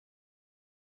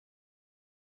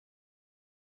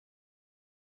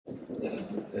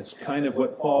That's kind of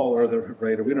what Paul, or the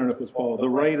writer, we don't know if it's Paul, the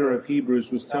writer of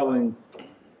Hebrews was telling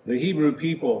the Hebrew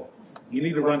people, you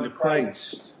need to run to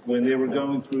Christ when they were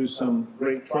going through some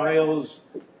great trials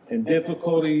and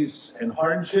difficulties and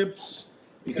hardships,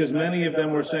 because many of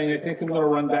them were saying, I think I'm going to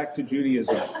run back to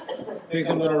Judaism. I think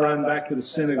I'm going to run back to the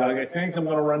synagogue. I think I'm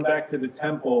going to run back to the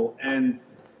temple. And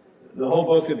the whole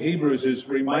book of Hebrews is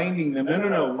reminding them,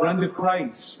 no, run to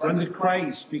Christ,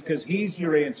 because he's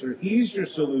your answer. He's your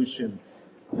solution.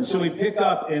 And so we pick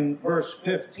up in verse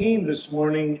 15 this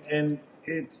morning, and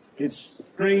it's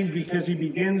strange because he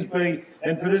begins by,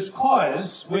 and for this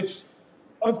cause, which,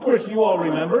 of course, you all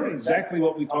remember exactly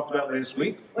what we talked about last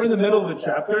week. We're in the middle of the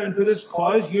chapter, and for this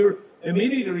cause, you're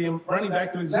immediately running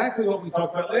back to exactly what we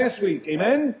talked about last week.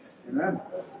 Amen? Amen.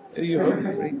 You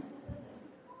heard.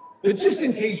 But just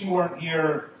in case you weren't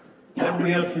here,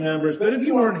 everybody else remembers, but if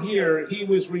you weren't here, he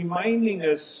was reminding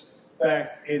us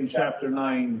back in chapter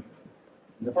 9,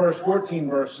 the first 14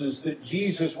 verses, that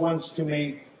Jesus wants us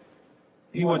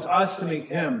to make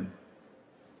him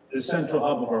the central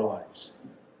hub of our lives.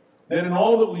 That in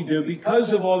all that we do,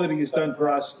 because of all that he has done for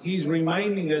us, he's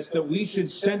reminding us that we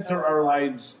should center our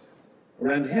lives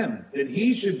around him. That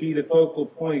he should be the focal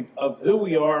point of who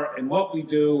we are and what we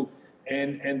do,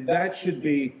 and that should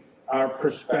be our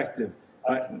perspective.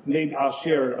 Maybe I'll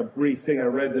share a brief thing I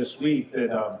read this week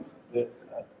that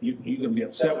you're going to be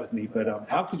upset with me, but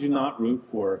how could you not root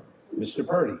for Mr.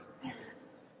 Purdy,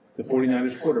 the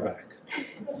 49ers quarterback?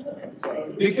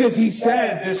 Because he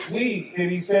said this week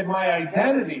that my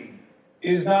identity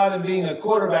is not in being a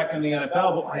quarterback in the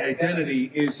NFL, but my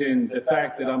identity is in the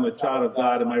fact that I'm a child of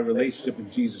God and my relationship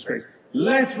with Jesus Christ.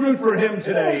 Let's root for him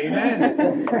today. Amen.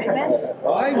 Amen.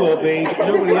 Well, I will be.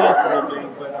 Nobody else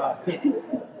will be.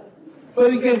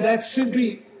 But again, that should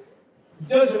be,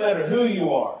 doesn't matter who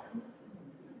you are.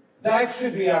 That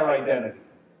should be our identity.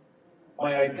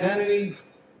 My identity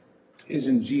is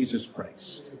in Jesus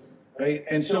Christ. Right?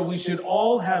 And so we should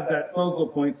all have that focal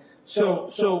point.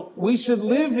 So we should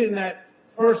live in that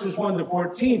verses 1 to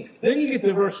 14. Then you get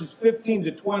to verses 15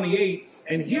 to 28.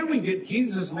 And here we get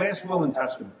Jesus' last will and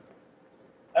testament.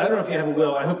 I don't know if you have a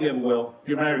will. I hope you have a will. If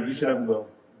you're married, you should have a will.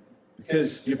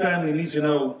 Because your family needs to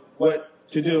know what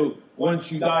to do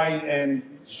once you die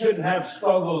and shouldn't have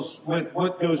struggles with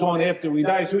what goes on after we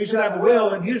die. So we should have a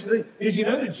will. And here's the thing. Did you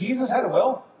know that Jesus had a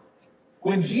will?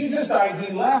 When Jesus died,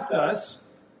 he left us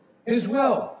his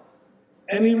will.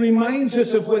 And he reminds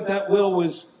us of what that will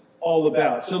was all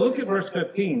about. So look at verse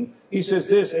 15. He says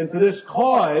this, and for this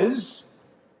cause,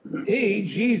 he,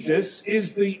 Jesus,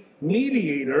 is the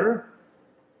mediator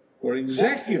or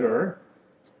executor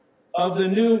of the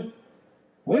new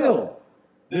will,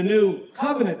 the new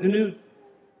covenant, the new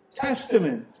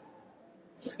testament,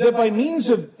 that by means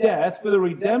of death for the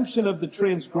redemption of the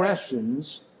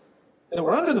transgressions that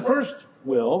were under the first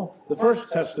will, the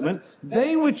first testament,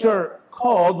 they which are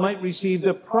called might receive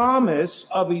the promise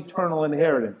of eternal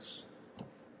inheritance.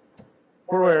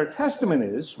 For where a testament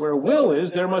is, where a will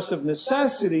is, there must of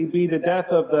necessity be the death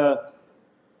of the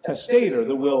testator,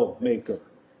 the will maker.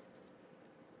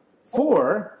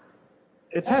 For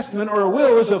a testament or a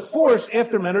will is of force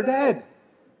after men are dead.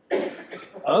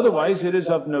 Otherwise, it is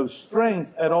of no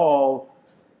strength at all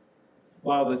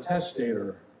while the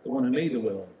testator, the one who made the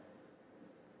will,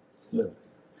 liveth.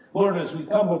 Lord, as we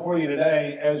come before you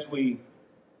today, as we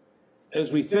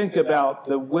think about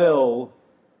the will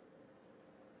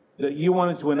that you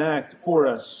wanted to enact for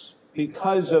us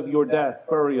because of your death,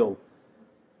 burial,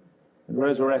 and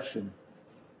resurrection,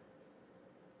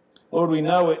 Lord, we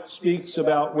know it speaks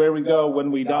about where we go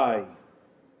when we die,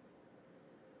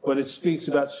 but it speaks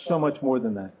about so much more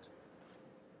than that.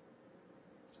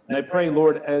 And I pray,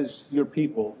 Lord, as your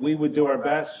people, we would do our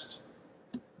best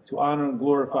to honor and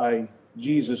glorify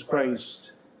Jesus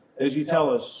Christ, as you tell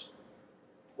us,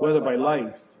 whether by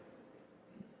life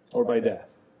or by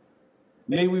death.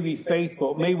 May we be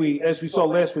faithful. May we, as we saw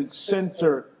last week,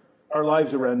 center our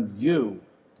lives around you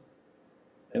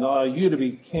and allow you to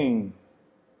be king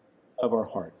of our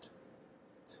heart.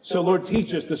 So, Lord,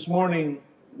 teach us this morning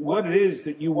what it is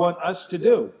that you want us to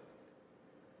do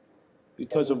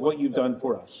because of what you've done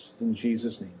for us. In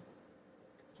Jesus' name,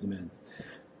 amen.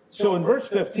 So in verse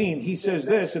 15, he says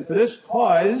this, and for this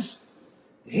cause,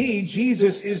 he,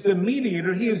 Jesus, is the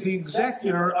mediator. He is the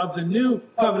executor of the new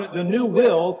covenant, the new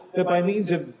will, that by means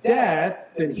of death,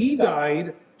 that he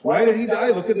died. Why did he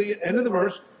die? Look at the end of the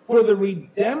verse. For the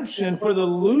redemption, for the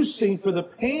loosing, for the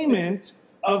payment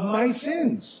of my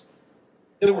sins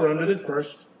that were under the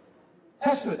first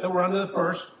testament, that were under the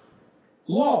first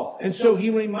law. And so he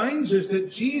reminds us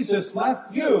that Jesus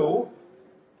left you,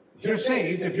 if you're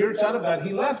saved, if you're a child of God,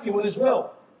 he left you in his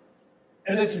will.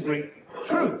 And that's a great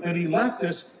truth, that he left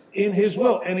us in his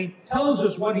will. And he tells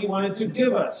us what he wanted to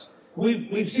give us.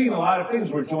 We've seen a lot of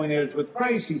things. We're joint heirs with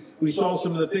Christ. We saw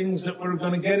some of the things that we're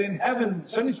going to get in heaven,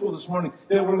 Sunday school this morning,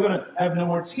 that we're going to have no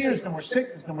more tears, no more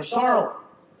sickness, no more sorrow.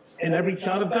 And every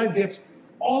child of God gets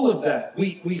all of that.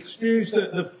 We experience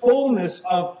the fullness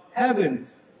of heaven.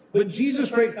 But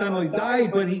Jesus Christ not only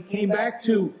died, but he came back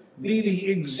to be the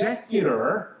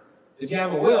executor. If you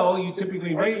have a will, you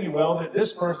typically write in your will that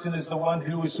this person is the one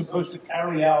who is supposed to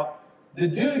carry out the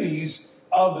duties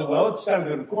of the will. It's got to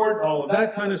go to court, all of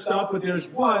that kind of stuff, but there's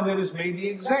one that is made the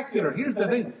executor. Here's the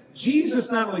thing.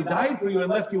 Jesus not only died for you and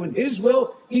left you in his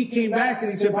will, he came back and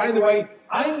he said, by the way,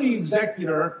 I'm the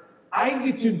executor. I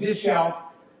get to dish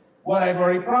out what I've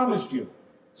already promised you.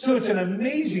 So it's an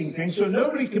amazing thing. So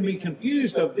nobody can be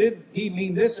confused of, did he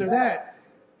mean this or that?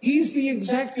 He's the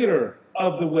executor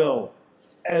of the will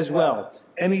as well.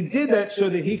 And he did that so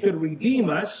that he could redeem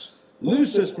us,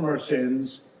 loose us from our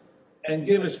sins, and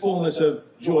give us fullness of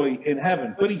joy in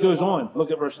heaven. But he goes on. Look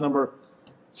at verse number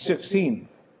 16.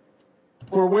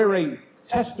 For where a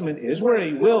testament is, where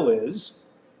a will is,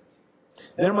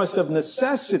 there must of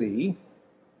necessity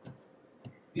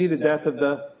be the death of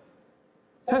the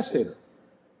testator.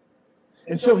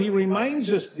 And so he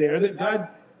reminds us there that God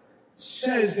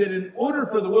says that in order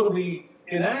for the will to be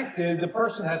enacted, the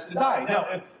person has to die. Now,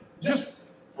 if just,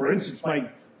 for instance, my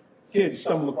kids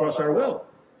stumble across our will,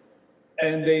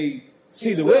 and they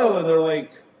see the will, and they're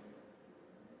like,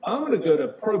 I'm going to go to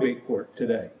probate court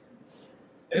today.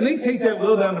 And they take that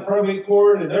will down to probate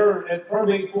court, and they're at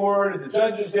probate court, and the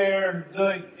judge is there, and they're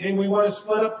like, hey, we want to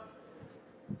split up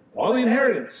all the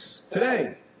inheritance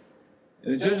today.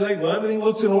 And the judge is like, well, everything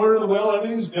looks in order in the will,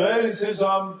 everything's good. And he says,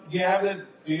 do you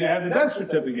have the death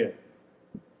certificate?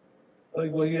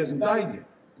 Like, well, he hasn't died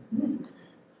yet.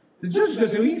 The judge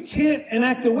goes, well, you can't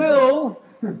enact the will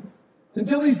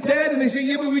until he's dead. And they say,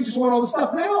 yeah, but we just want all the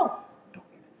stuff now.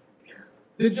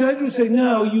 The judge would say,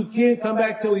 no, you can't come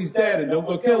back till he's dead, and don't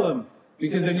go kill him,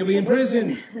 because then you'll be in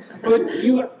prison. But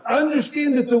you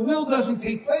understand that the will doesn't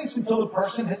take place until the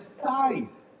person has died.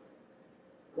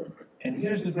 And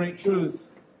here's the great truth.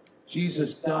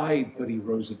 Jesus died, but he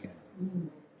rose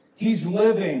again. He's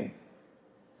living.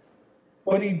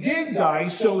 But he did die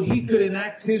so he could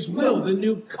enact his will, the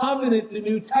new covenant, the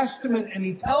New Testament, and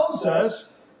he tells us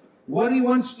what he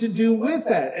wants to do with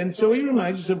that. And so he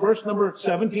reminds us in verse number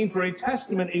 17, for a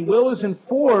testament, a will is in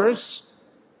force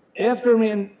after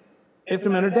men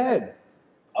are dead.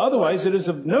 Otherwise, it is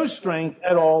of no strength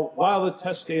at all while the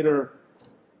testator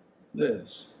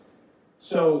lives.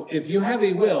 So if you have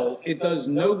a will, it does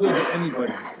no good to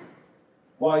anybody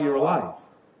while you're alive.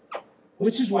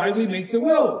 Which is why we make the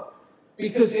will.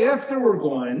 Because after we're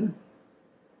gone,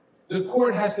 the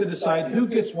court has to decide who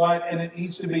gets what, and it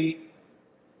needs to be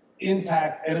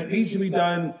intact, and it needs to be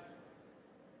done.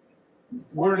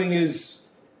 Wording is,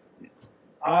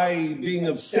 I being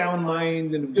of sound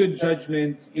mind and of good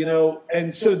judgment,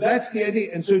 and so that's the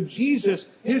idea. And so Jesus,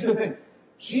 here's the thing.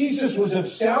 Jesus was of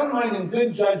sound mind and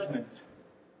good judgment.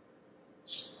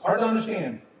 It's hard to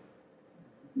understand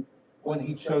when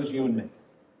he chose you and me.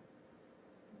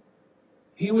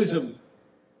 He was of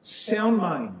sound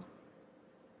mind,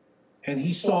 and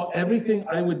he saw everything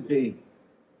I would be.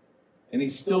 And he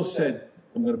still said,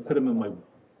 I'm going to put him in my will.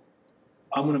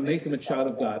 I'm going to make him a child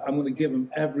of God. I'm going to give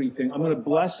him everything. I'm going to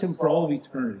bless him for all of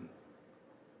eternity.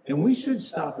 And we should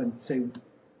stop and say,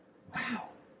 wow.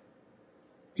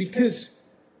 Because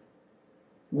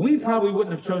we probably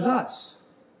wouldn't have chose us.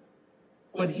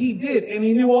 But he did. And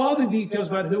he knew all the details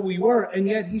about who we were. And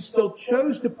yet he still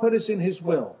chose to put us in his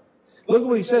will. Look at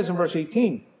what he says in verse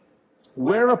 18.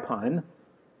 Whereupon,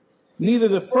 neither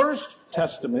the first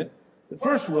testament, the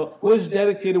first will, was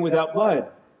dedicated without blood.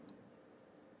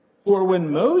 For when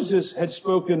Moses had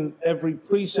spoken every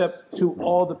precept to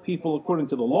all the people according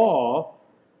to the law,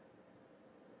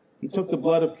 he took the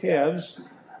blood of calves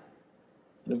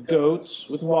and of goats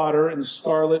with water and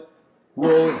scarlet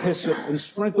wool and hyssop, and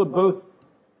sprinkled both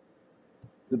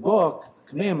the book, the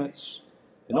commandments,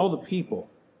 and all the people,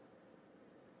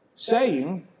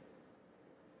 saying,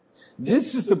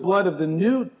 this is the blood of the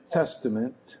New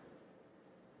Testament,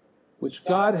 which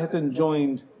God hath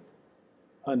enjoined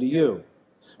unto you.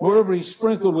 Moreover, he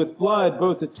sprinkled with blood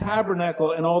both the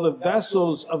tabernacle and all the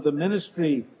vessels of the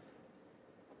ministry,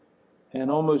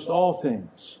 and almost all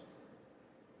things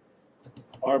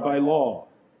are by law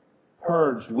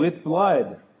purged with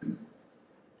blood.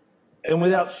 And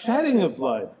without shedding of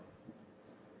blood,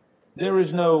 there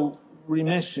is no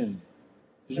remission.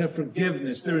 There's no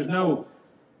forgiveness. There is no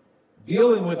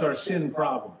dealing with our sin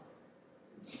problem.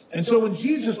 And so when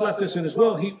Jesus left us in his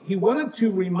will, he wanted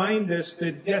to remind us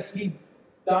that, yes, he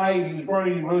died, he was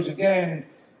buried, he rose again.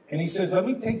 And he says, let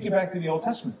me take you back to the Old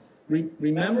Testament.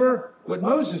 Remember what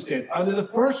Moses did under the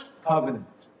first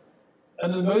covenant,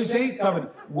 under the Mosaic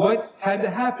covenant. What had to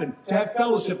happen to have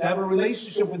fellowship, to have a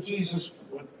relationship with Jesus,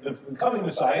 with the coming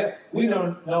Messiah? We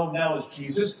know now as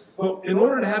Jesus. But in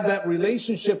order to have that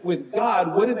relationship with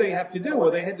God, what did they have to do?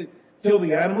 Well, they had to kill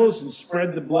the animals and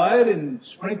spread the blood and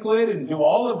sprinkle it and do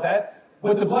all of that.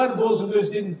 But the blood of bulls and goats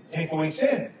didn't take away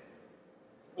sin.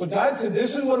 But God said,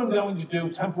 this is what I'm going to do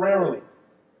temporarily.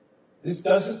 This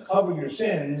doesn't cover your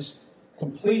sins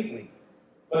completely.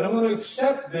 But I'm going to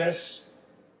accept this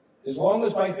as long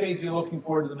as by faith you're looking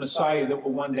forward to the Messiah that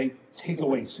will one day take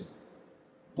away sin.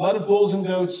 Blood of bulls and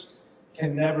goats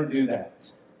can never do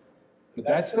that. But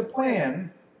that's the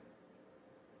plan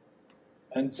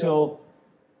until,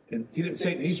 and he didn't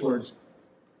say it in these words,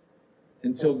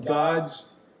 until God's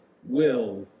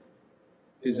will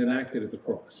is enacted at the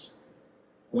cross.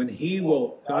 When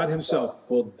God himself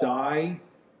will die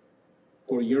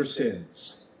for your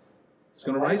sins. He's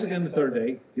going to rise again the third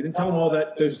day. He didn't tell him all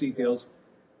those details,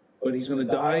 but he's going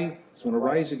to die, he's going to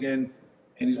rise again,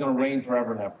 and he's going to reign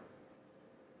forever and ever.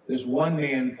 This one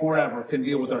man forever can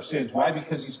deal with our sins. Why?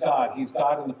 Because he's God. He's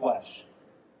God in the flesh.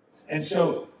 And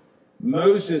so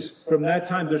Moses, from that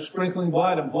time, they're sprinkling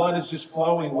blood, and blood is just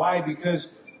flowing. Why?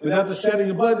 Because without the shedding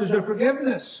of blood, there's no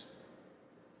forgiveness.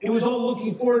 It was all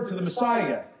looking forward to the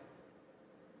Messiah.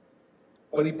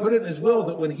 But he put it in his will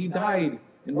that when he died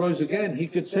and rose again, he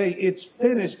could say, it's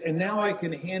finished, and now I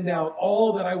can hand out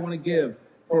all that I want to give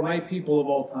for my people of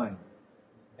all time.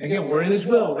 Again, we're in his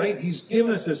will, right? He's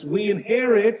given us this. We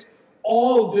inherit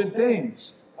all good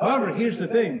things. However, here's the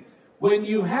thing. When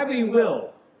you have a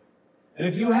will, and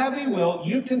if you have a will,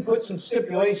 you can put some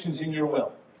stipulations in your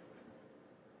will.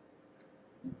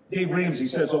 Dave Ramsey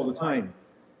says all the time,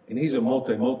 and he's a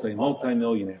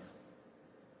multi-millionaire.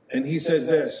 And he says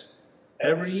this,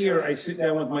 every year I sit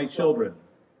down with my children.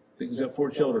 I think he's got 4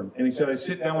 children. And he said, I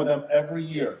sit down with them every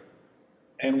year,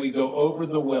 and we go over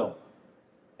the will.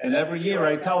 And every year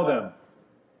I tell them,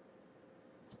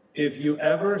 if you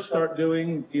ever start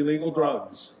doing illegal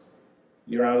drugs,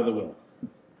 you're out of the will.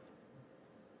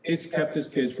 It's kept his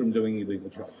kids from doing illegal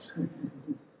drugs.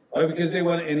 Because they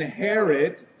want to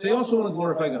inherit, they also want to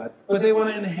glorify God, but they want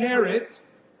to inherit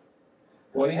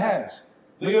what he has.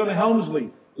 Leona Helmsley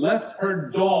left her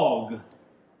dog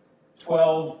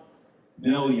 $12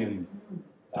 million.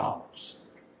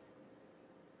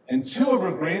 And 2 of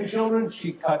her grandchildren,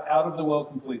 she cut out of the will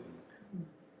completely.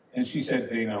 And she said,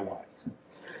 they know why.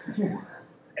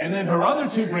 And then her other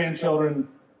 2 grandchildren,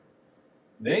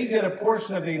 they get a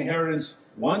portion of the inheritance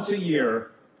once a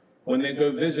year when they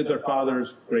go visit their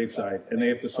father's graveside, and they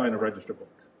have to sign a register book.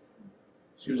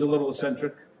 She was a little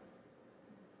eccentric.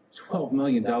 $12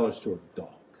 million to a dog.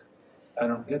 I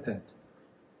don't get that.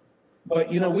 But,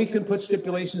 we can put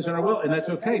stipulations in our will, and that's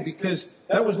okay, because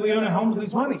that was Leona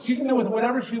Helmsley's money. She can do with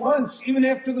whatever she wants. Even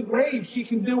after the grave, she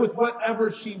can do with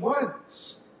whatever she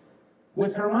wants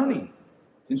with her money.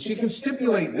 And she can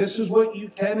stipulate, this is what you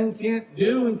can and can't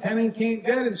do, and can and can't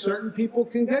get, and certain people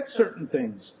can get certain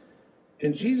things.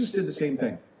 And Jesus did the same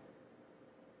thing.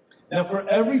 Now, for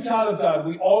every child of God,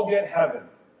 we all get heaven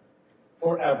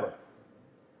forever.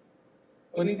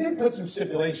 But he did put some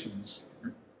stipulations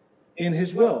in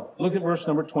his will. Look at verse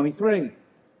number 23.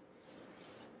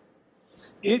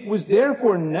 It was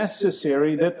therefore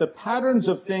necessary that the patterns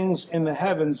of things in the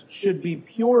heavens should be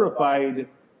purified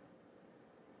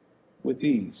with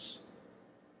these,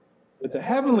 but the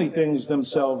heavenly things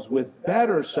themselves with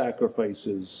better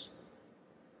sacrifices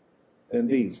than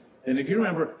these. And if you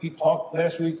remember, he talked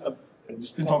last week,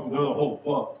 just been talking through the whole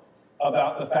book,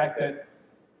 about the fact that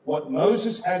what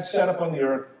Moses had set up on the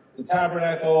earth, the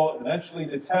tabernacle, eventually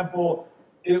the temple,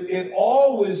 it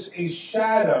all was a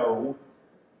shadow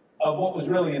of what was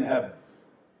really in heaven.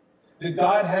 That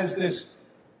God has this,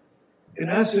 in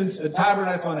essence, a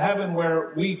tabernacle in heaven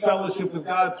where we fellowship with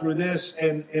God through this,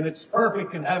 and it's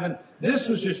perfect in heaven. This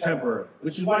was just temporary,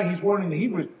 which is why he's warning the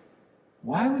Hebrews,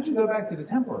 why would you go back to the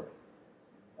temporary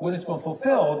when it's been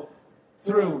fulfilled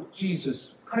through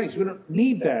Jesus Christ? We don't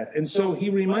need that. And so he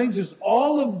reminds us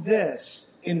all of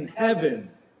this in heaven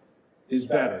is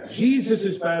better. Jesus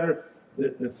is better.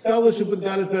 The fellowship with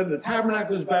God is better. The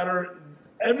tabernacle is better.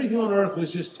 Everything on earth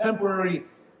was just temporary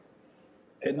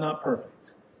and not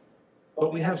perfect.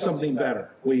 But we have something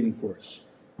better waiting for us.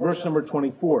 Verse number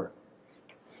 24.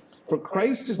 For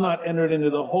Christ has not entered into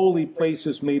the holy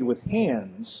places made with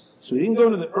hands. So he didn't go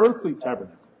into the earthly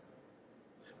tabernacle,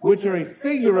 which are a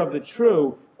figure of the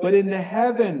true, but into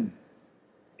heaven,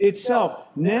 itself,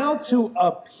 now to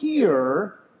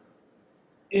appear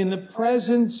in the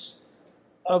presence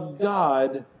of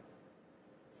God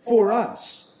for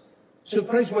us. So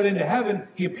Christ went into heaven,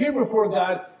 he appeared before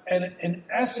God, and in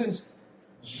essence,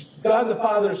 God the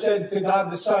Father said to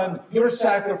God the Son, your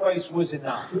sacrifice was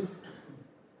enough.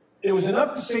 It was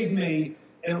enough to save me,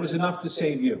 and it was enough to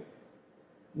save you.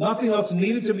 Nothing else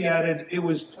needed to be added. It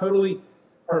was totally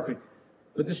perfect.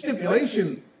 But the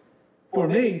stipulation for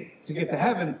me to get to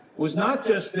heaven was not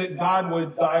just that God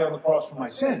would die on the cross for my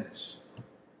sins.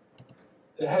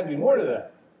 There had to be more to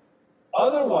that.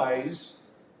 Otherwise,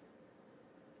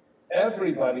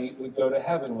 everybody would go to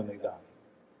heaven when they die.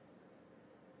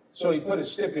 So he put a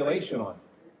stipulation on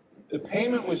it. The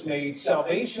payment was made,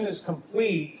 salvation is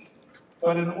complete,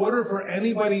 but in order for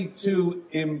anybody to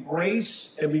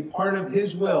embrace and be part of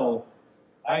his will,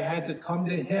 I had to come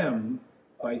to him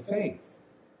by faith.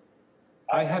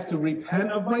 I have to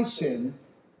repent of my sin,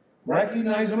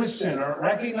 recognize I'm a sinner,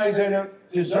 recognize I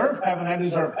don't deserve heaven, I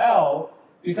deserve hell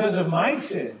because of my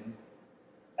sin.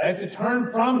 I have to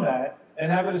turn from that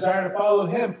and have a desire to follow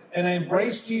him. And I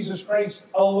embrace Jesus Christ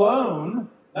alone,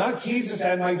 not Jesus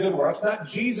and my good works, not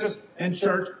Jesus and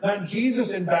church, not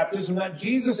Jesus and baptism, not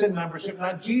Jesus and membership,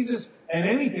 not Jesus and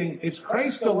anything. It's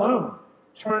Christ alone.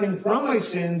 Turning from my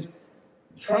sins,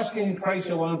 trusting in Christ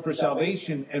alone for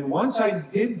salvation. And once I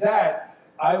did that,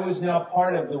 I was now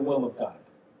part of the will of God.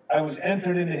 I was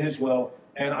entered into his will,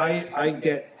 and I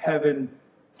get heaven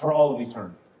for all of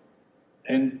eternity.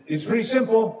 And it's pretty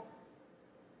simple,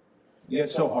 yet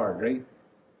so hard, right?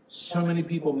 So many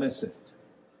people miss it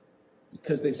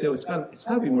because they say, oh, it's got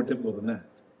to be more difficult than that.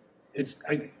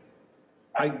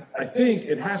 I think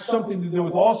it has something to do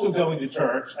with also going to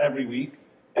church every week,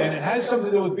 and it has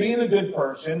something to do with being a good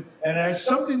person, and it has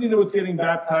something to do with getting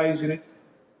baptized in it.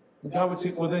 And God would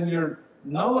say, well, then you're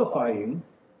nullifying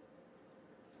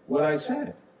what I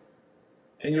said,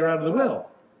 and you're out of the will.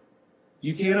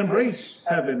 You can't embrace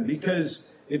heaven because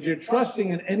if you're trusting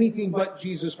in anything but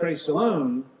Jesus Christ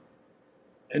alone,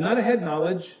 and not a head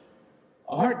knowledge,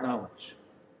 a heart knowledge,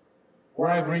 where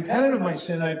I've repented of my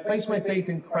sin, I've placed my faith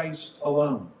in Christ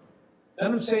alone,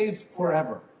 then I'm saved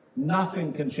forever.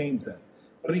 Nothing can change that.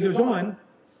 But he goes on,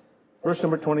 verse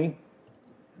number 25.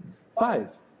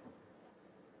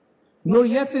 Nor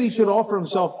yet that he should offer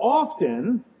himself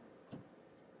often,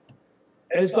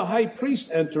 as the high priest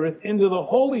entereth into the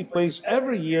holy place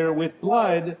every year with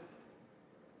blood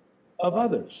of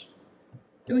others.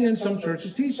 And again, some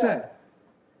churches teach that.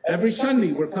 Every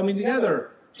Sunday we're coming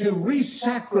together to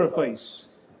re-sacrifice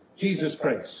Jesus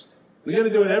Christ. We got to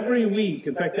do it every week.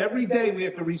 In fact, every day we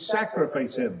have to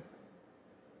re-sacrifice him.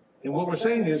 And what we're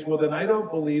saying is, well, then I don't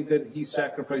believe that he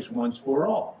sacrificed once for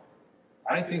all.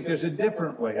 I think there's a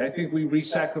different way. I think we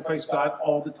re-sacrifice God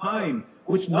all the time,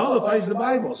 which nullifies the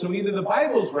Bible. So either the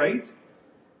Bible's right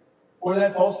or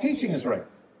that false teaching is right.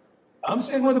 I'm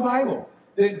sticking with the Bible.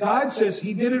 That God says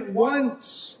he did it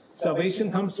once.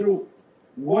 Salvation comes through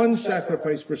one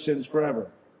sacrifice for sins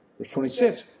forever. Verse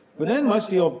 26. For then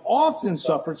must he have often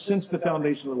suffered since the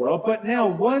foundation of the world. But now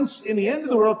once in the end of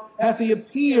the world hath he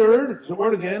appeared, there's the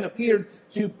word again, appeared,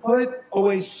 to put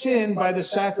away sin by the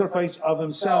sacrifice of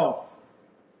himself.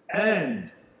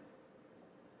 And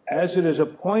as it is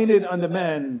appointed unto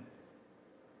men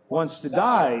once to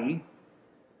die,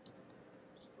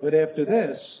 but after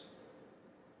this,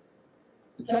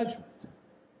 the judgment.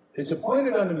 It's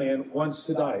appointed unto man once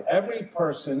to die. Every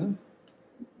person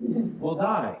will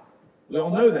die. We all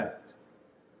know that.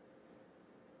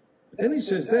 But then he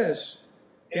says this,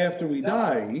 after we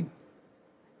die,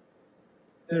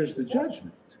 there's the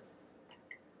judgment.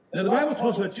 Now the Bible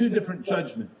talks about two different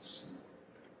judgments.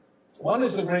 One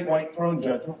is the great white throne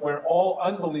judgment, where all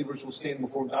unbelievers will stand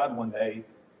before God one day,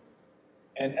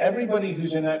 and everybody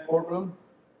who's in that courtroom,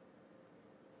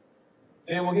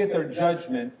 they will get their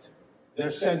judgment, their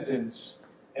sentence,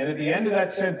 and at the end of that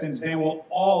sentence, they will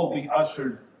all be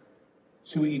ushered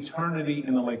to eternity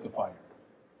in the lake of fire.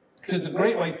 Because the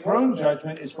great white throne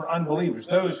judgment is for unbelievers,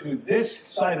 those who this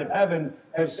side of heaven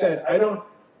have said, I don't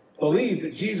believe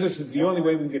that Jesus is the only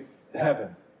way we can get to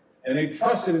heaven. And they've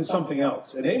trusted in something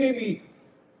else. And they may be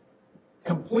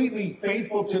completely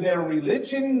faithful to their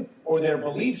religion or their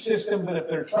belief system, but if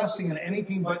they're trusting in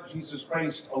anything but Jesus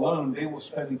Christ alone, they will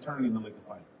spend eternity in the lake of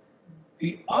fire.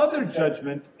 The other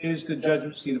judgment is the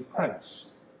judgment seat of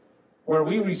Christ, where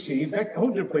we receive, in fact,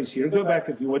 hold your place here, go back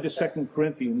if you would to 2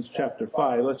 Corinthians chapter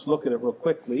 5. Let's look at it real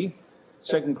quickly.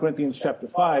 2 Corinthians chapter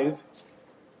 5.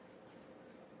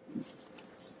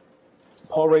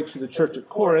 Paul writes to the church at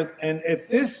Corinth, and at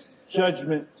this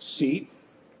judgment seat,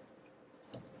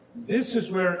 this is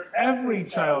where every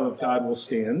child of God will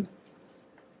stand.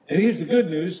 And here's the good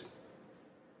news.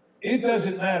 It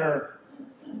doesn't matter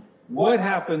what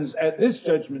happens at this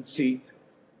judgment seat.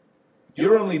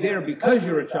 You're only there because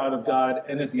you're a child of God,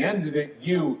 and at the end of it,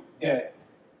 you get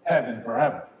heaven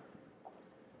forever.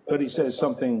 But he says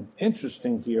something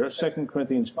interesting here, 2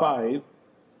 Corinthians 5,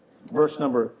 verse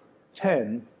number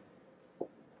 10.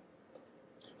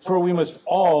 For we must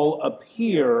all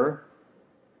appear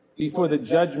before the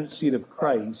judgment seat of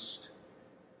Christ,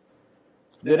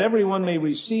 that everyone may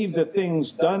receive the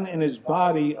things done in his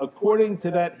body according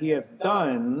to that he hath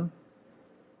done,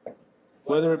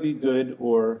 whether it be good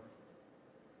or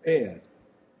bad.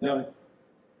 Now,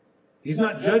 he's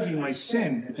not judging my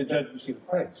sin at the judgment seat of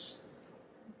Christ.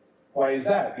 Why is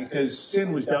that? Because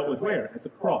sin was dealt with where? At the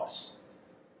cross.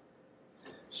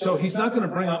 So he's not going to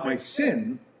bring up my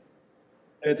sin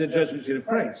at the judgment seat of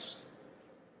Christ.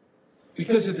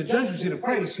 Because at the judgment seat of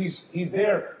Christ, he's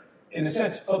there, in a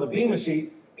sense, called the Bema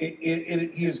seat.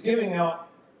 He is giving out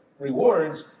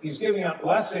rewards. He's giving out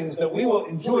blessings that we will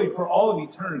enjoy for all of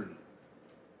eternity.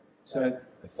 So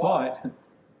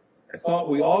I thought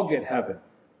we all get heaven.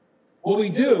 Well, we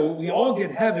do. We all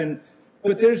get heaven.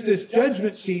 But there's this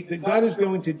judgment seat that God is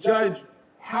going to judge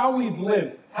how we've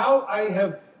lived, how I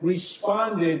have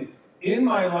responded in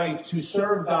my life to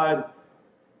serve God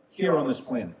here on this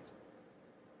planet.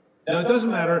 Now, it doesn't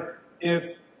matter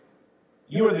if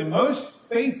you are the most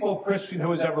faithful Christian who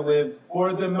has ever lived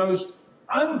or the most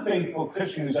unfaithful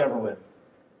Christian who's ever lived.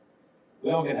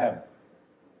 We all get heaven.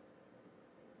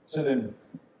 So then,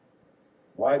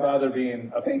 why bother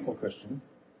being a faithful Christian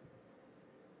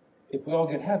if we all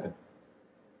get heaven?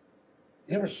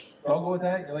 You ever struggle with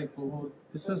that? You're like, well,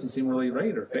 this doesn't seem really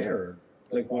right or fair.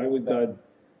 Like, why would God...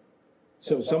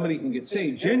 So somebody can get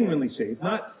saved, genuinely saved,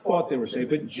 not thought they were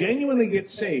saved, but genuinely get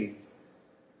saved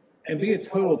and be a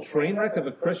total train wreck of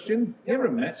a Christian. You ever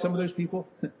met some of those people?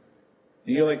 And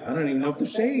you're like, I don't even know if they're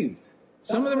saved.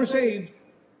 Some of them are saved,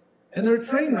 and they're a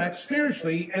train wreck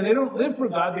spiritually, and they don't live for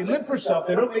God. They live for self.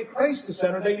 They don't make Christ the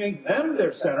center. They make them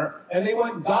their center, and they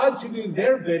want God to do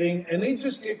their bidding, and they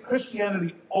just get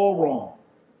Christianity all wrong.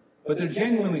 But they're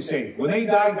genuinely saved. When they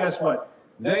die, guess what?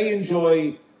 They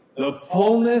enjoy the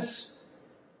fullness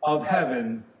of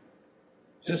heaven,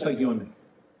 just like you and me.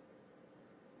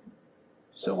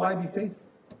 So why be faithful?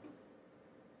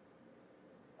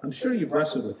 I'm sure you've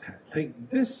wrestled with that. Like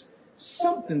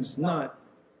something's not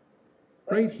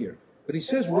right here. But he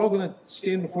says we're all going to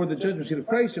stand before the judgment seat of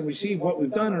Christ and receive what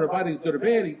we've done in our bodies, good or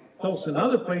bad. He tells us in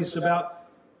another place about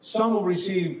some will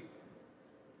receive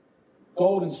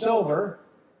gold and silver,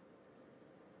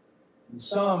 and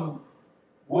some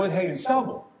wood, hay, and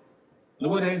stubble. The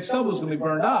wood, hay, and stubble is going to be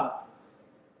burned up.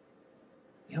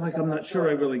 You're like, I'm not sure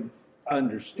I really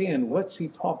understand. What's he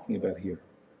talking about here?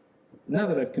 Now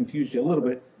that I've confused you a little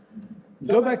bit,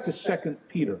 go back to 2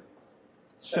 Peter.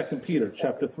 2 Peter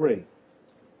chapter 3.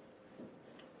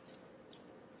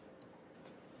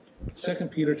 2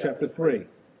 Peter chapter 3,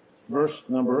 verse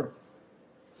number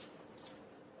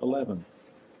 11.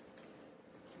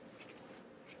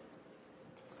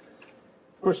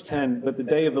 Verse 10, but the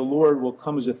day of the Lord will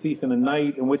come as a thief in the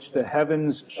night, in which the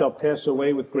heavens shall pass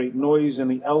away with great noise,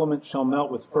 and the elements shall melt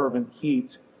with fervent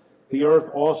heat. The earth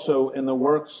also and the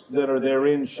works that are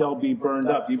therein shall be burned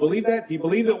up. Do you believe that? Do you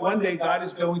believe that one day God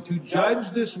is going to judge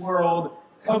this world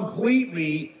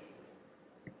completely?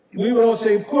 We would all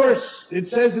say, of course, it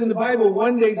says in the Bible,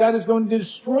 one day God is going to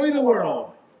destroy the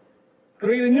world,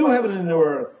 create a new heaven and a new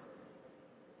earth.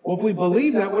 Well, if we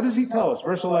believe that, what does he tell us?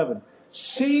 Verse 11.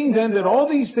 Seeing then that all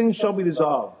these things shall be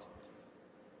dissolved,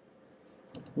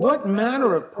 what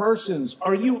manner of persons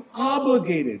are you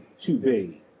obligated to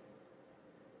be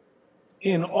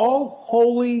in all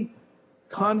holy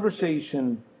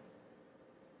conversation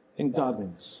and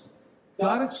godliness?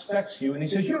 God expects you, and he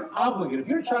says you're obligated. If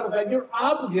you're a child of God, you're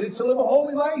obligated to live a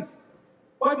holy life.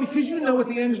 Why? Because you know what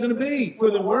the end is going to be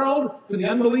for the world, for the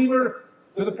unbeliever,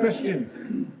 for the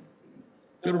Christian.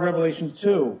 Go to Revelation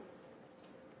 2.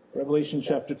 Revelation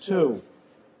chapter 2.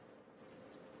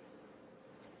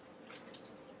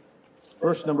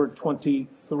 Verse number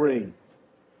 23.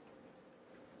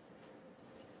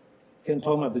 Again,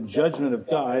 talking about the judgment of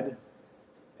God.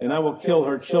 And I will kill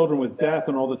her children with death,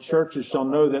 and all the churches shall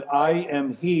know that I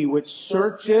am he which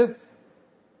searcheth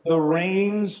the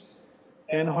reins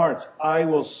and hearts. I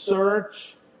will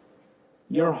search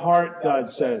your heart, God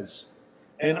says.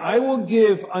 And I will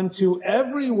give unto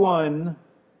every one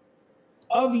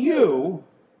of you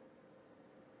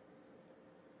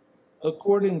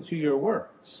according to your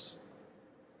works.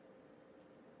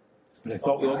 But I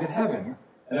thought we all get heaven.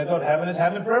 And I thought heaven is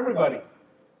heaven for everybody.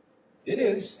 It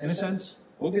is, in a sense.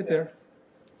 We'll get there.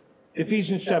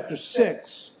 Ephesians chapter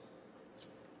 6,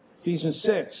 Ephesians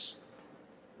 6.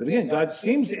 But again, God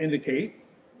seems to indicate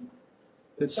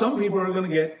that some people are going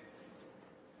to get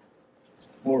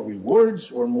more rewards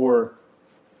or more,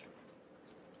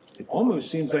 it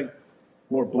almost seems like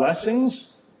more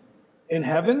blessings in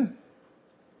heaven.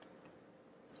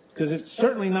 Because it's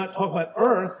certainly not talking about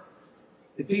earth.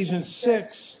 Ephesians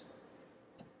 6,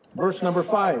 verse number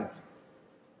 5.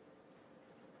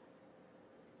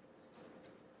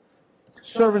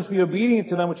 Servants, be obedient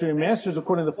to them which are your masters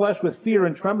according to the flesh, with fear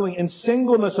and trembling, in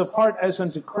singleness of heart as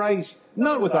unto Christ,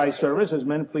 not with eye service as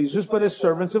men pleasers, but as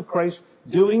servants of Christ,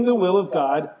 doing the will of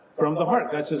God from the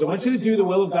heart. God says, I want you to do the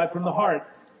will of God from the heart.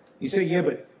 You say, yeah,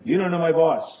 but you don't know my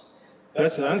boss.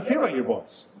 God says, I don't care about your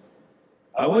boss.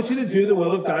 I want you to do the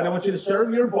will of God. I want you to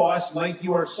serve your boss like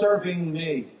you are serving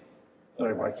me.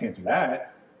 Well, I can't do that.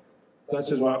 God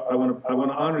says, well, I want to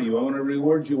honor you. I want to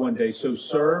reward you one day. So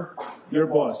serve your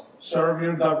boss. Serve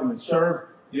your government. Serve,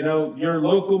 your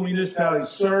local municipality.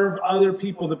 Serve other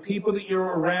people. The people that you're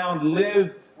around,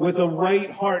 live with a right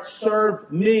heart.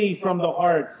 Serve me from the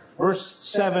heart. Verse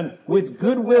 7, with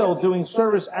goodwill, doing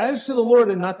service as to the Lord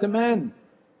and not to men,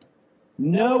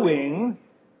 knowing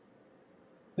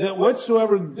that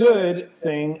whatsoever good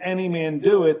thing any man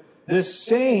doeth, the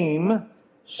same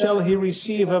shall he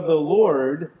receive of the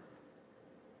Lord,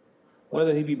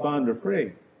 whether he be bond or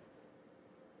free.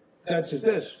 God says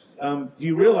this, do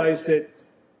you realize that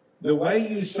the way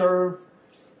you serve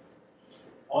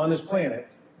on this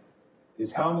planet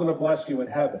is how I'm going to bless you in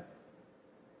heaven?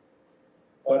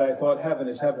 But I thought heaven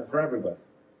is heaven for everybody.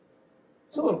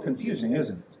 It's a little confusing,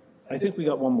 isn't it? I think we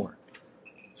got one more.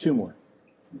 Two more.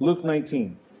 Luke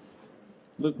 19.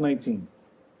 Luke 19.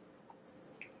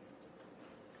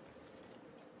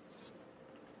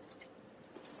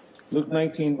 Luke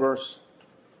 19, verse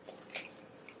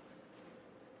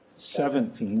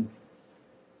 17.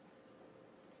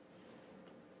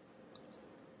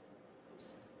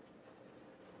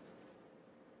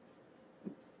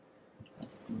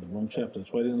 The wrong chapter.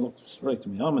 That's why it didn't look right to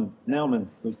me. Now I'm in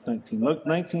Luke 19. Luke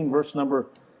 19, verse number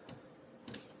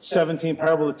 17,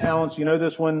 parable of the talents. You know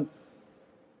this one.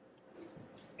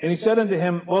 And he said unto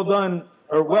him,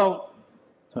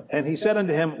 and he said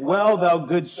unto him, well, thou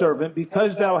good servant,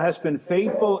 because thou hast been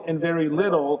faithful in very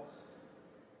little,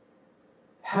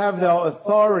 have thou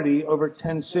authority over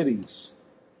 10 cities.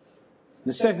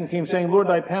 The second came, saying, Lord,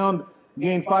 thy pound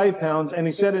gained 5 pounds. And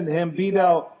he said unto him, be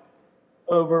thou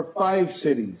over 5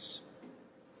 cities.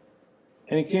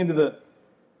 And he came to the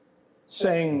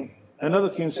saying, another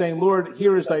came, saying, Lord,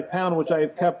 here is thy pound, which I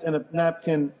have kept in a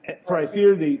napkin, for I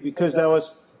fear thee, because thou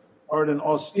art an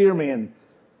austere man.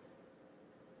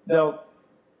 Thou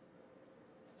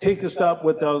takest up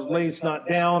what thou layest not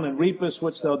down, and reapest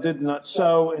which thou didst not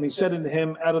sow. And he said unto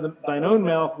him, out of thine own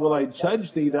mouth will I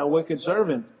judge thee, thou wicked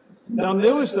servant. Thou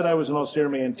knewest that I was an austere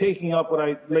man, taking up what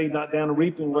I laid not down, and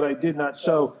reaping what I did not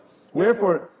sow.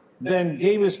 Wherefore then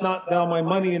gavest not thou my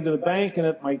money into the bank, and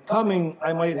at my coming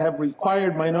I might have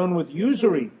required mine own with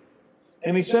usury?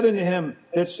 And he said unto him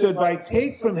that stood by,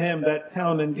 take from him that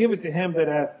pound, and give it to him that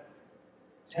hath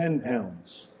 10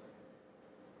 pounds.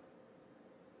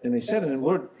 And they said unto him,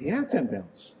 Lord, he hath 10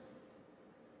 pounds.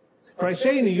 For I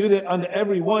say unto you that unto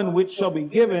every one which shall be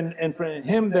given, and for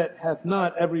him that hath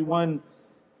not, every one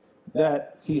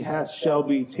that he hath shall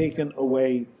be taken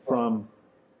away from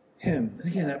him.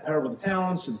 And again, that parable of the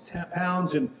talents and the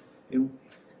pounds, and the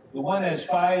one has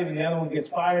 5 and the other one gets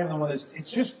 5, and the one has, it's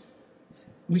just,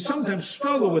 we sometimes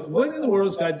struggle with what in the world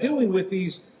is God doing with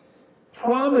these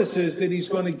promises that he's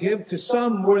going to give to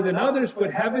some more than others,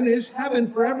 but heaven is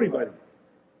heaven for everybody.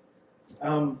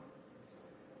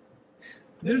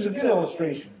 There's a good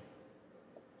illustration.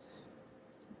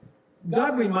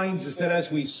 God reminds us that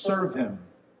as we serve him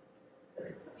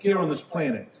here on this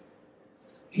planet,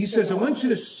 he says, I want you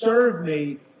to serve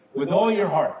me with all your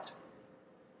heart.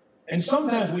 And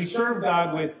sometimes we serve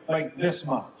God with like this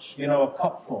much, a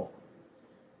cupful.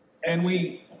 And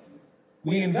we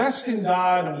invest in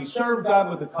God and we serve God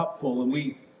with a cupful, and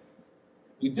we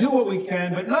do what we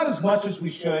can, but not as much as we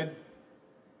should.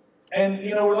 And,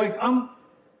 we're like, I'm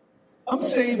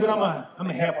saved, but I'm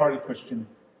a half-hearted Christian.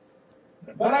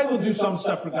 But I will do some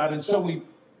stuff for God. And so we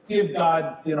give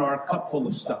God, our cup full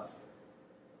of stuff.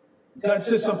 God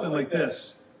says something like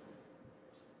this.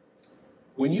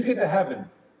 When you get to heaven,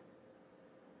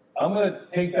 I'm going to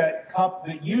take that cup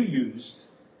that you used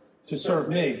to serve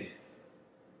me,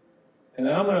 and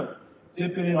then I'm going to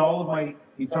dip it in all of my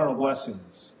eternal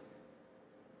blessings.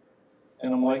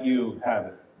 And I'm going to let you have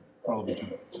it for all of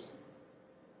eternity.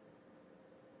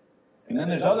 And then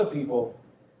there's other people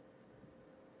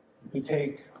who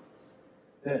take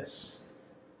this.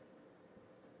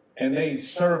 and they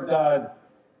serve God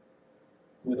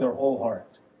with their whole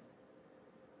heart.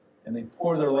 And they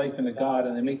pour their life into God,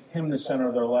 and they make Him the center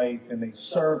of their life, and they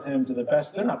serve Him to the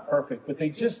best. They're not perfect, but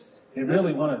they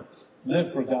really want to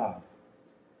live for God.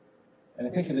 And I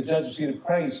think in the judgment seat of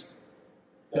Christ,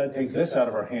 God takes this out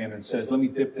of our hand and says, let me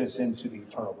dip this into the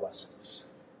eternal blessings.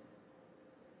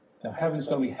 Now, heaven's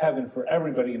going to be heaven for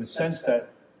everybody in the sense that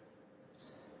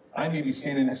I may be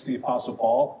standing next to the Apostle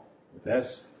Paul with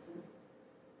this.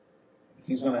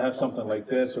 He's going to have something like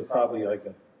this, or probably like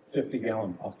a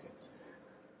 50-gallon bucket.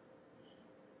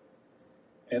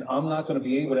 And I'm not going to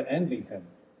be able to envy him,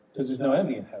 because there's no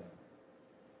envy in heaven.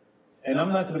 And I'm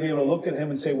not going to be able to look at him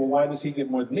and say, well, why does he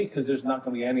get more than me? Because there's not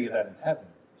going to be any of that in heaven.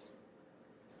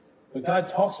 But God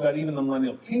talks about even the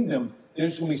millennial kingdom,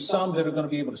 there's going to be some that are going to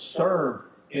be able to serve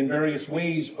in various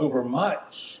ways over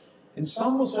much, and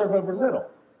some will serve over little.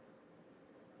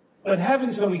 But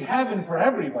heaven's going to be heaven for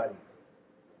everybody.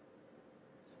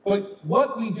 But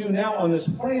what we do now on this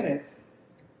planet,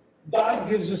 God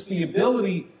gives us the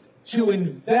ability to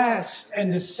invest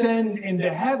and to send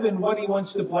into heaven what He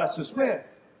wants to bless us with.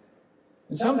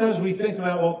 And sometimes we think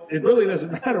about, well, it really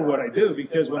doesn't matter what I do,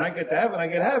 because when I get to heaven, I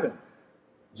get heaven.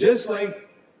 Just like,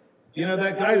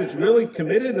 that guy that's really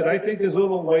committed that I think is a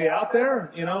little way out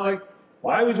there, like,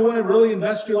 why would you want to really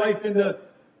invest your life into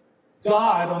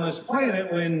God on this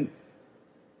planet when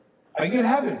I get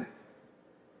heaven?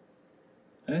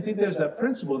 And I think there's that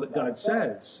principle that God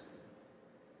says,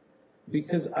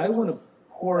 because I want to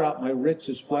pour out my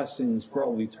richest blessings for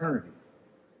all eternity.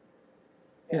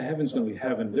 Yeah, heaven's going to be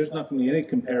heaven. There's not going to be any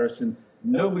comparison.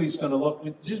 Nobody's going to look.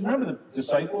 Just remember the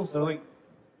disciples. They're like,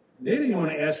 they didn't even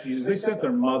want to ask Jesus. They sent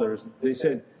their mothers. They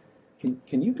said,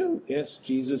 can you go ask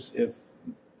Jesus if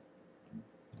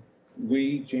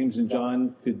we, James and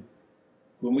John, could,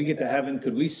 when we get to heaven,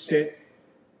 could we sit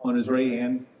on His right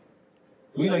hand?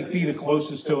 Could we be the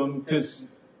closest to Him? Because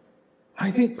I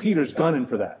think Peter's gunning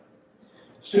for that.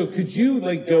 So could you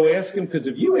go ask Him? Because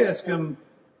if you ask Him,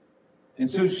 and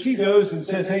so she goes and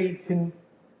says, hey, can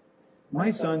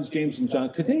my sons, James and John,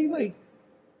 could they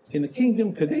in the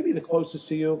kingdom, could they be the closest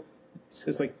to you? He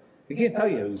says, I can't tell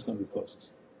you who's going to be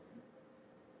closest.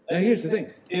 Now here's the thing.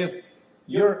 If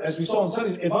you're, as we saw on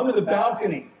Sunday, if I'm in the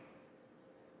balcony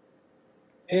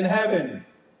in heaven,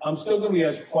 I'm still going to be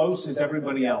as close as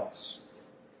everybody else.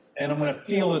 And I'm going to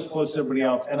feel as close as everybody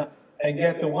else. And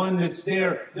yet the one that's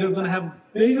there, they're going to have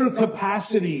bigger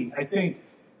capacity, I think,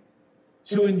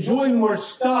 to enjoy more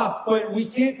stuff, but we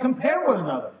can't compare one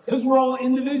another because we're all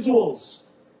individuals.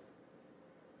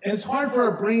 And it's hard for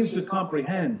our brains to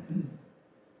comprehend.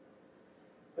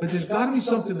 But there's got to be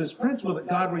something to this principle that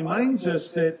God reminds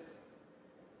us that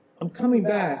I'm coming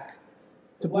back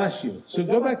to bless you. So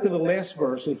go back to the last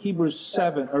verse of Hebrews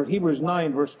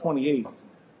 9, verse 28.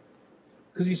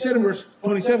 Because He said in verse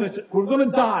 27, we're going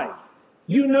to die.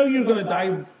 You know you're going to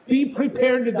die. Be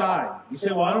prepared to die. You say,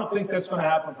 well, I don't think that's going to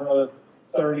happen for another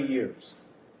 30 years.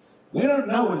 We don't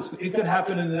know. It could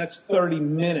happen in the next 30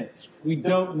 minutes. We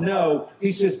don't know.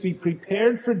 He says, be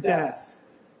prepared for death.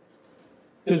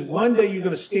 Because one day you're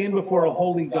going to stand before a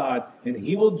holy God, and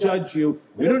He will judge you.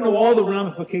 We don't know all the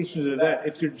ramifications of that.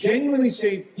 If you're genuinely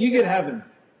saved, you get heaven.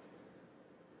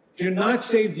 If you're not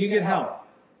saved, you get hell.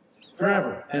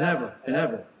 Forever and ever and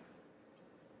ever.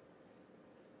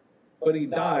 But He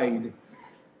died,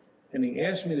 and He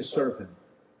asked me to serve Him.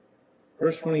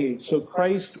 Verse 28, so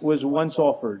Christ was once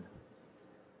offered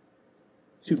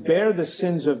to bear the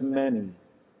sins of many.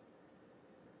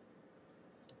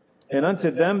 And unto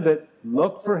them that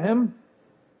look for Him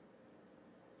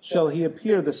shall He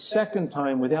appear the second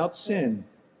time without sin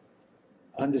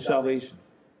unto salvation.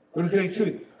 What a great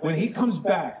truth. When He comes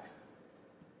back,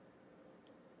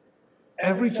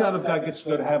 every child of God gets to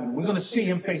go to heaven. We're going to see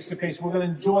Him face to face. We're going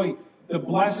to enjoy the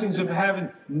blessings of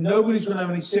heaven. Nobody's going to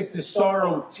have any sickness,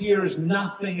 sorrow, tears,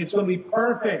 nothing. It's going to be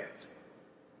perfect.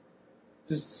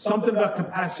 There's something about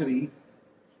capacity.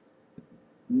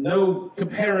 No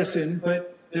comparison,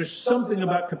 but there's something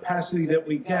about capacity that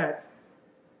we get,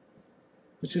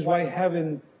 which is why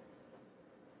heaven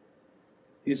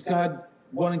is God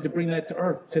wanting to bring that to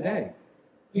earth today.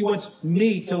 He wants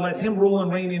me to let Him rule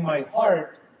and reign in my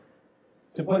heart,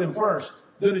 to put Him first.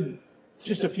 Go to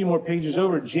just a few more pages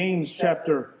over, James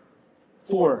chapter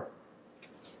 4.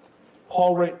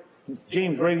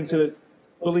 James writing to the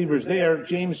believers there,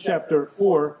 James chapter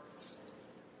 4.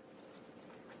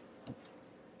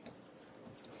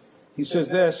 He says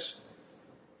this,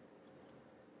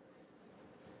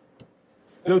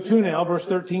 go to now, verse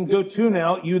 13, go to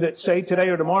now, you that say, today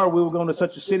or tomorrow we will go into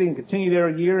such a city and continue there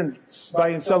a year and buy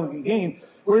and sell and gain,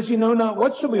 whereas you know not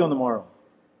what shall be on the morrow.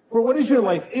 For what is your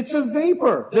life? It's a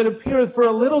vapor that appeareth for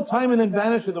a little time and then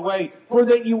vanisheth away. For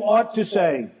that you ought to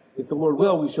say, if the Lord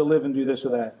will, we shall live and do this or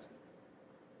that.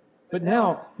 But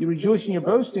now you rejoice in your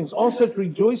boastings. All such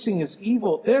rejoicing is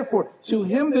evil. Therefore, to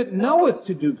him that knoweth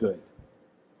to do good,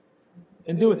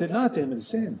 and doeth it not, to him it is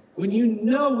sin. When you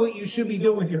know what you should be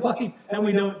doing with your life, and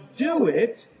we don't do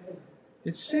it,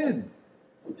 it's sin.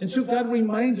 And so God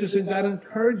reminds us and God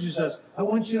encourages us, I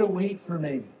want you to wait for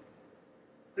me.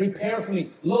 Prepare for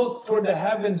me. Look toward the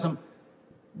heavens.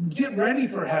 Get ready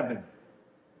for heaven.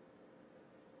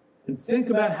 And think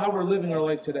about how we're living our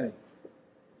life today.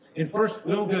 We don't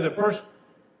go to the First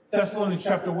Thessalonians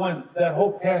chapter 1, that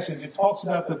whole passage, it talks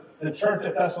about the church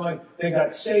at Thessalonica. They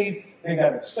got saved, they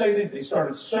got excited, they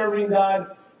started serving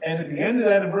God. And at the end of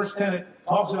that, in verse 10, it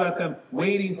talks about them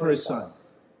waiting for his son.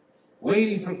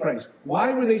 Waiting for Christ.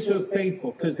 Why were they so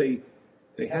faithful? Because they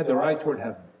had their eye toward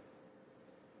heaven.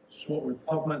 This is what we're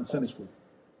talking about in Sunday school.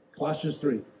 Colossians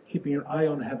 3, keeping your eye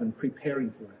on heaven,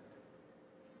 preparing for it.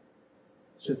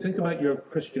 So think about your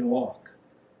Christian walk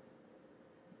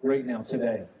right now,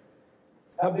 today.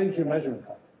 How big is your measuring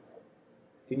cup?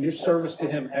 In your service to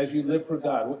him as you live for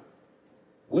God,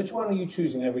 which one are you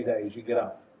choosing every day as you get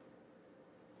up?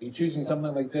 Are you choosing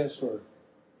something like this, or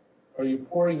are you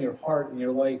pouring your heart and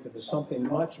your life into something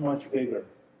much, much bigger?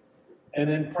 And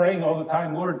then praying all the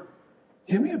time, Lord,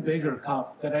 give me a bigger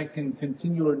cup that I can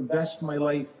continue to invest my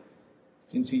life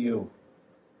into you.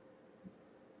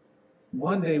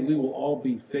 One day we will all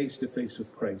be face to face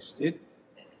with Christ.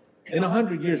 In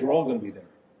 100 years, we're all going to be there.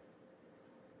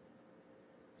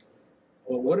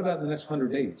 But what about the next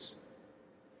 100 days?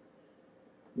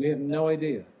 We have no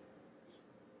idea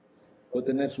what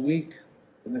the next week,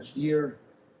 the next year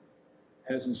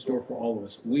has in store for all of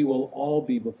us. We will all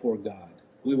be before God.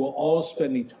 We will all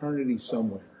spend eternity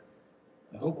somewhere.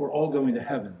 I hope we're all going to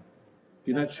heaven. If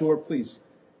you're not sure, please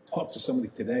talk to somebody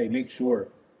today. Make sure.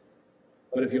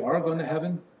 But if you are going to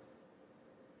heaven,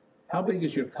 how big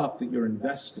is your cup that you're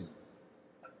investing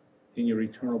in your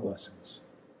eternal blessings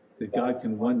that God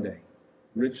can one day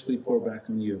richly pour back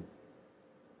on you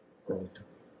for all eternity?